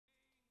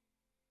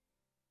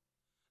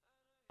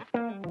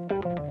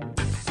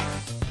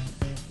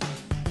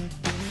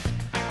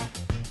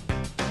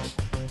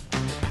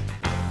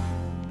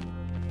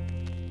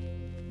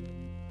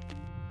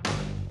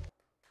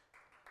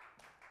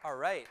All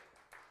right.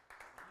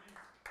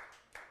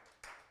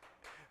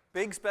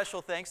 Big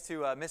special thanks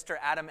to Mr.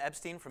 Adam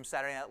Epstein from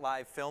Saturday Night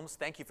Live Films.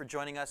 Thank you for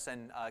joining us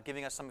and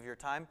giving us some of your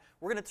time.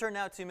 We're going to turn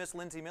now to Miss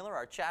Lindsay Miller,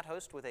 our chat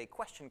host, with a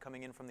question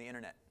coming in from the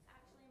internet.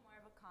 Actually, more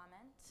of a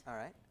comment. All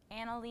right.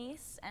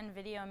 Annalise and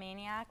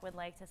Videomaniac would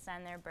like to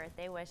send their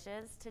birthday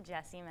wishes to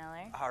Jesse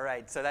Miller. All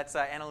right, so that's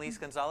Annalise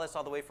Gonzalez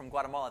all the way from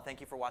Guatemala.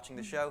 Thank you for watching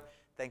the show.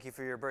 Thank you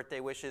for your birthday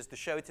wishes. The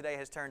show today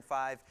has turned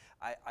 5.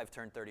 I've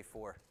turned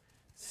 34.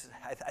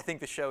 I think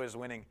the show is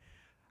winning.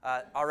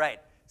 All right,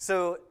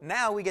 so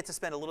now we get to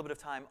spend a little bit of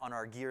time on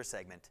our gear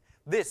segment.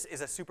 This is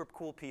a super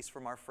cool piece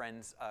from our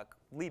friends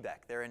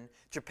Libec. They're in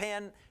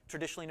Japan,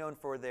 traditionally known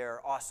for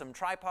their awesome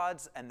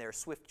tripods and their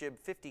Swift Jib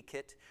 50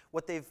 kit.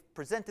 What they've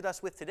presented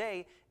us with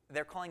today,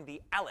 they're calling the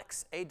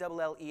Allex,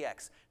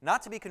 A-L-L-E-X.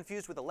 Not to be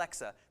confused with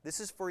Alexa, this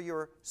is for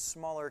your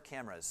smaller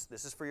cameras.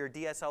 This is for your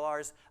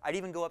DSLRs. I'd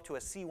even go up to a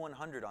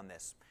C100 on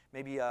this.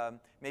 Maybe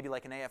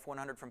like an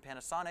AF100 from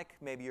Panasonic,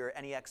 maybe your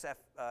NEX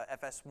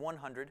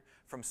FS100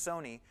 from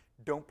Sony.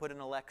 Don't put an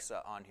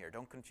Alexa on here.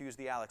 Don't confuse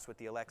the Allex with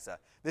the Alexa.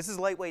 This is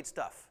lightweight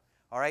stuff,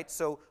 all right?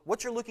 So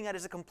what you're looking at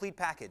is a complete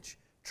package.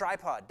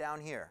 Tripod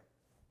down here,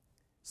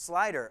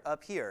 slider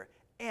up here,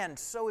 and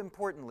so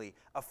importantly,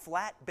 a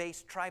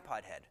flat-based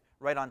tripod head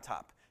right on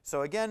top.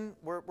 So again,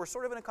 we're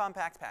sort of in a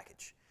compact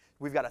package.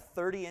 We've got a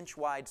 30-inch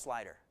wide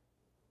slider,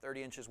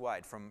 30 inches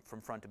wide from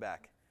front to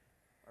back,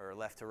 or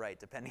left to right,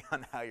 depending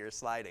on how you're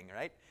sliding,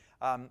 right?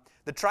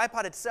 The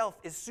tripod itself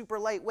is super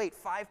lightweight,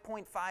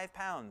 5.5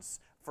 pounds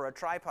for a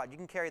tripod. You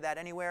can carry that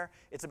anywhere.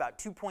 It's about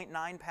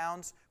 2.9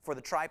 pounds for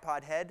the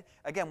tripod head.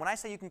 Again, when I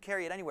say you can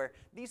carry it anywhere,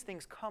 these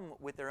things come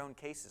with their own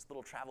cases,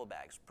 little travel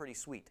bags, pretty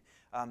sweet.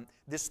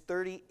 This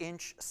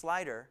 30-inch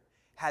slider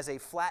has a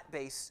flat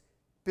base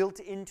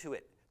built into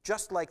it,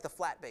 just like the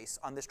flat base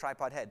on this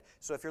tripod head.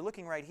 So if you're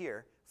looking right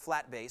here,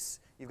 flat base,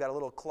 you've got a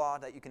little claw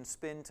that you can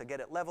spin to get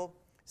it level.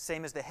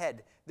 Same as the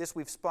head. This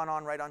we've spun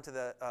on right onto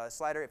the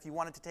slider. If you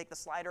wanted to take the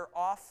slider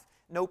off,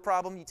 no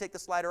problem. You take the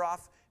slider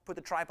off, put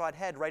the tripod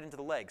head right into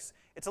the legs.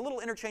 It's a little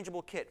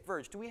interchangeable kit.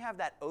 Verge, do we have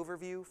that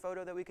overview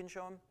photo that we can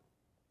show them?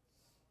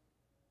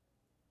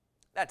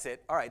 That's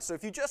it. All right, so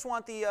if you just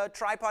want the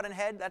tripod and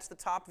head, that's the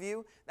top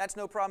view. That's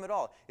no problem at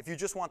all. If you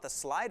just want the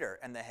slider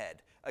and the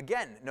head,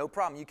 again, no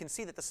problem. You can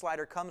see that the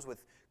slider comes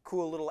with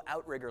cool little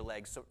outrigger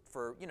legs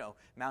for, you know,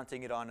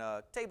 mounting it on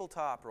a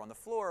tabletop or on the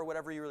floor or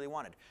whatever you really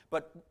wanted.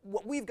 But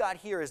what we've got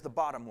here is the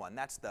bottom one.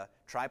 That's the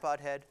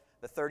tripod head,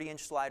 the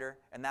 30-inch slider,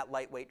 and that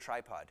lightweight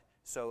tripod.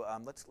 So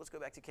let's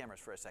go back to cameras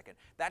for a second.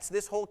 That's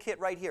this whole kit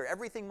right here,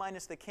 everything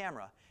minus the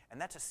camera,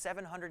 and that's a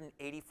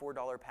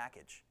 $784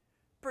 package.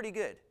 Pretty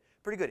good.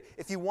 Pretty good.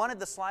 If you wanted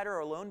the slider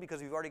alone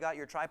because you've already got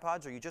your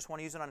tripods or you just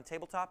want to use it on a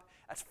tabletop,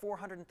 that's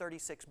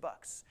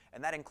 $436,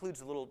 and that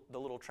includes the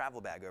little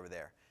travel bag over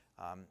there.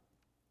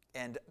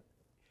 And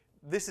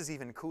this is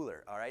even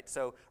cooler, all right?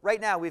 So right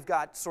now we've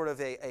got sort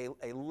of a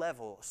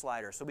level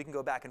slider, so we can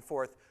go back and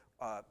forth,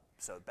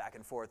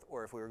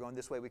 or if we were going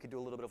this way, we could do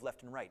a little bit of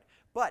left and right.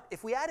 But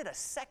if we added a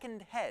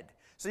second head,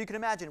 so you can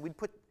imagine we'd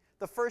put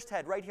the first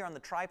head right here on the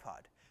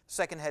tripod. The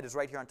second head is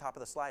right here on top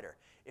of the slider.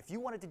 If you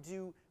wanted to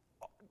do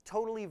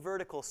totally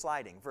vertical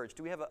sliding, Verge,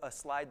 do we have a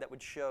slide that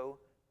would show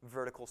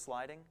vertical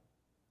sliding?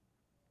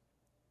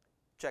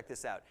 Check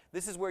this out.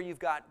 This is where you've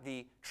got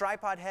the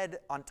tripod head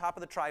on top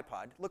of the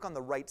tripod. Look on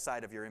the right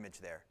side of your image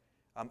there.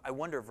 I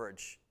wonder,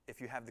 Verge, if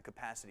you have the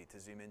capacity to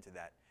zoom into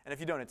that. And if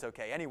you don't, it's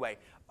okay. Anyway,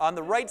 on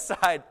the right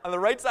side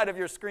of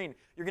your screen,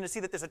 you're going to see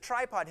that there's a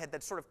tripod head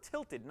that's sort of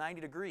tilted 90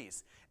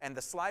 degrees, and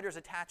the slider's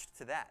attached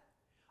to that.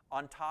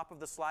 On top of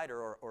the slider,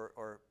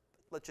 or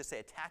let's just say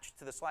attached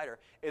to the slider,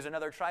 is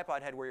another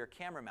tripod head where your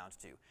camera mounts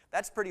to.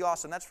 That's pretty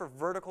awesome. That's for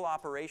vertical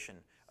operation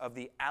of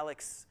the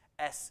Allex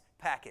S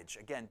package.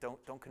 Again,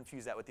 don't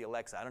confuse that with the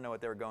Alexa. I don't know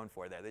what they were going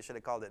for there. They should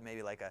have called it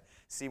maybe like a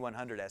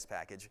C100S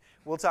package.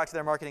 We'll talk to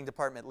their marketing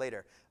department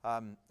later.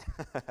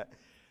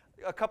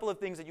 A couple of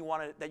things that you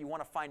want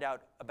to find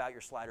out about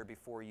your slider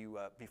before you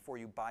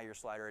buy your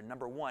slider. And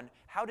number one,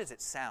 how does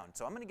it sound?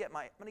 So I'm going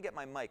to get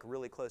my mic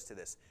really close to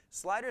this.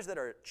 Sliders that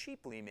are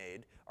cheaply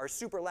made are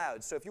super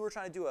loud. So if you were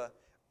trying to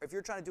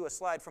do a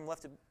slide from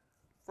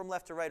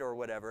left to right or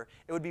whatever,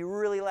 it would be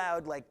really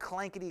loud, like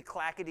clankety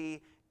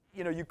clackety.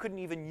 You know, you couldn't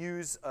even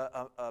use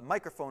a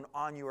microphone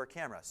on your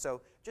camera.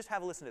 So just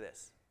have a listen to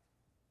this.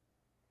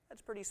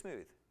 That's pretty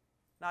smooth.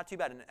 Not too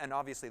bad, and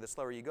obviously the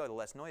slower you go, the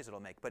less noise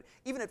it'll make. But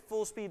even at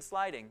full speed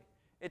sliding,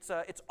 it's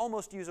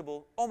almost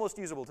usable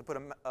to put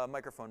a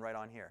microphone right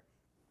on here.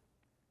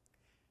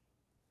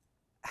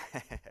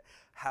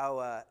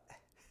 How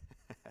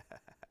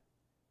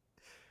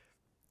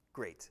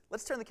great.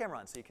 Let's turn the camera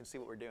on so you can see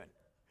what we're doing.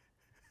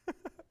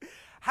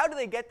 How do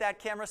they get that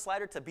camera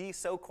slider to be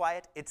so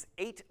quiet? It's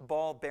 8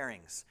 ball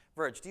bearings.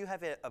 Verge, do you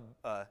have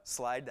a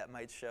slide that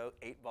might show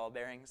 8 ball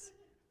bearings?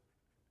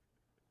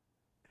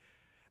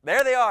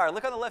 There they are.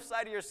 Look on the left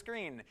side of your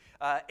screen.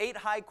 8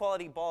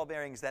 high-quality ball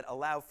bearings that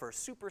allow for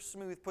super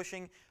smooth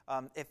pushing.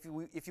 If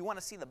you want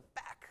to see the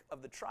back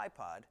of the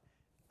tripod,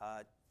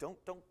 don't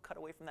cut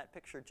away from that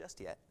picture just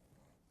yet.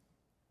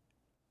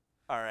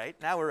 All right,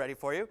 now we're ready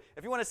for you.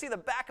 If you want to see the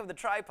back of the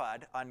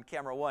tripod on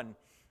camera 1,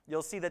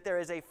 you'll see that there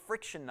is a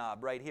friction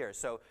knob right here.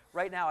 So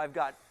right now I've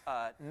got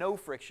no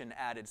friction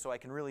added, so I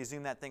can really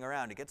zoom that thing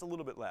around. It gets a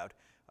little bit loud.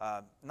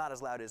 Not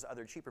as loud as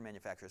other cheaper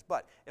manufacturers.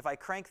 But if I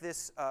crank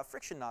this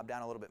friction knob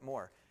down a little bit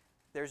more,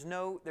 there's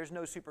no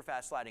super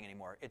fast sliding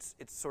anymore. It's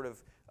sort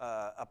of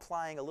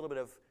applying a little bit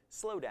of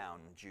slow down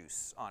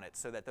juice on it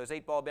so that those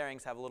 8 ball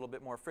bearings have a little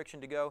bit more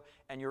friction to go,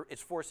 and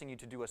it's forcing you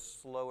to do a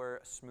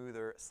slower,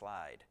 smoother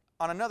slide.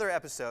 On another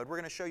episode, we're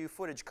going to show you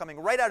footage coming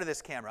right out of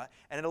this camera,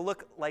 and it'll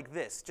look like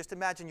this. Just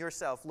imagine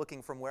yourself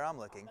looking from where I'm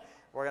looking.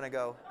 We're going to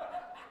go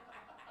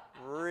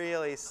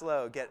really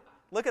slow.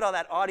 Look at all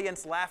that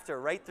audience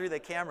laughter right through the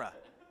camera.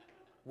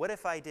 What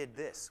if I did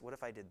this? What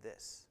if I did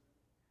this?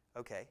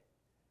 Okay.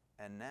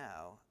 And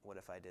now, what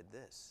if I did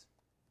this?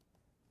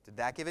 Did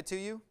that give it to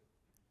you?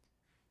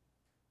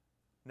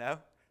 No?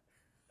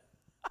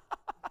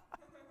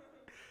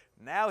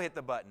 Now hit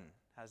the button.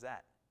 How's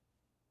that?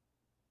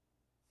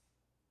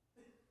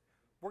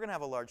 We're going to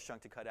have a large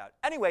chunk to cut out.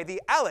 Anyway, the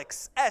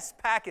Allex S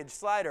package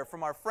slider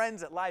from our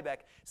friends at Libec,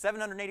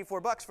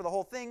 $784 for the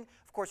whole thing.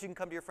 Of course, you can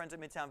come to your friends at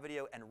Midtown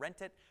Video and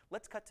rent it.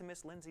 Let's cut to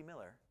Miss Lindsay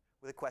Miller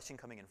with a question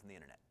coming in from the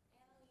internet.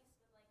 Annalise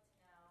would like to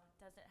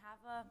know, does it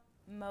have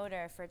a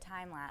motor for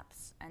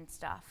time-lapse and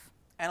stuff?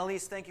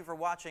 Annalise, thank you for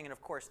watching, and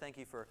of course, thank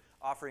you for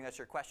offering us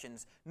your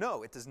questions.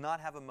 No, it does not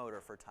have a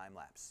motor for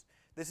time-lapse.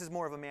 This is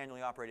more of a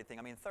manually operated thing.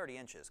 I mean, 30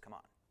 inches, come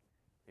on.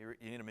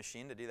 You need a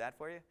machine to do that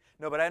for you?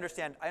 No, but I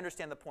understand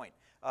the point.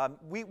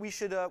 We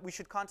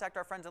should contact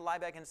our friends at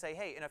Libec and say,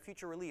 hey, in a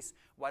future release,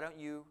 why don't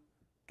you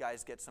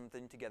guys get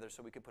something together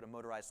so we could put a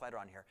motorized slider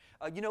on here?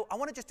 You know, I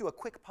want to just do a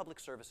quick public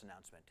service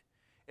announcement.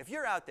 If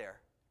you're out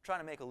there trying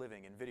to make a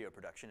living in video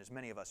production, as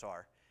many of us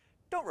are,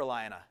 don't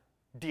rely on a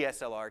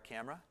DSLR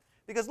camera,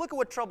 because look at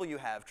what trouble you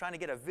have trying to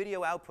get a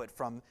video output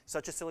from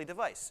such a silly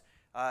device.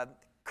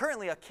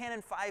 Currently, a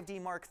Canon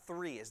 5D Mark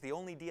III is the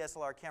only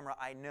DSLR camera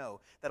I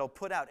know that'll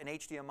put out an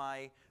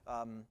HDMI,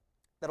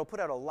 that'll put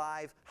out a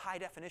live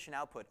high-definition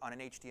output on an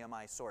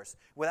HDMI source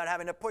without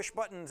having to push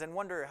buttons and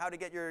wonder how to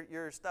get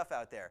your stuff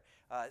out there.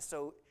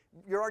 So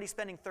you're already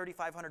spending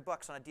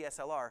 $3,500 on a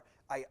DSLR.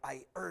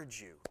 I urge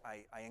you,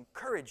 I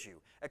encourage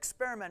you,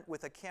 experiment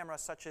with a camera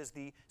such as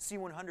the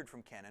C100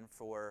 from Canon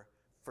for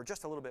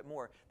just a little bit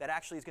more, that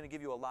actually is going to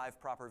give you a live,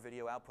 proper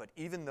video output,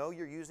 even though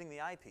you're using the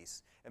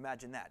eyepiece.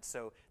 Imagine that.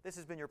 So this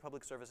has been your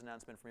public service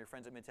announcement from your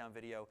friends at Midtown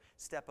Video.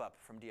 Step up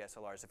from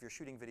DSLRs. If you're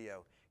shooting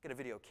video, get a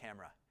video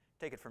camera.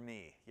 Take it from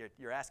me.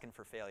 You're asking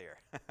for failure.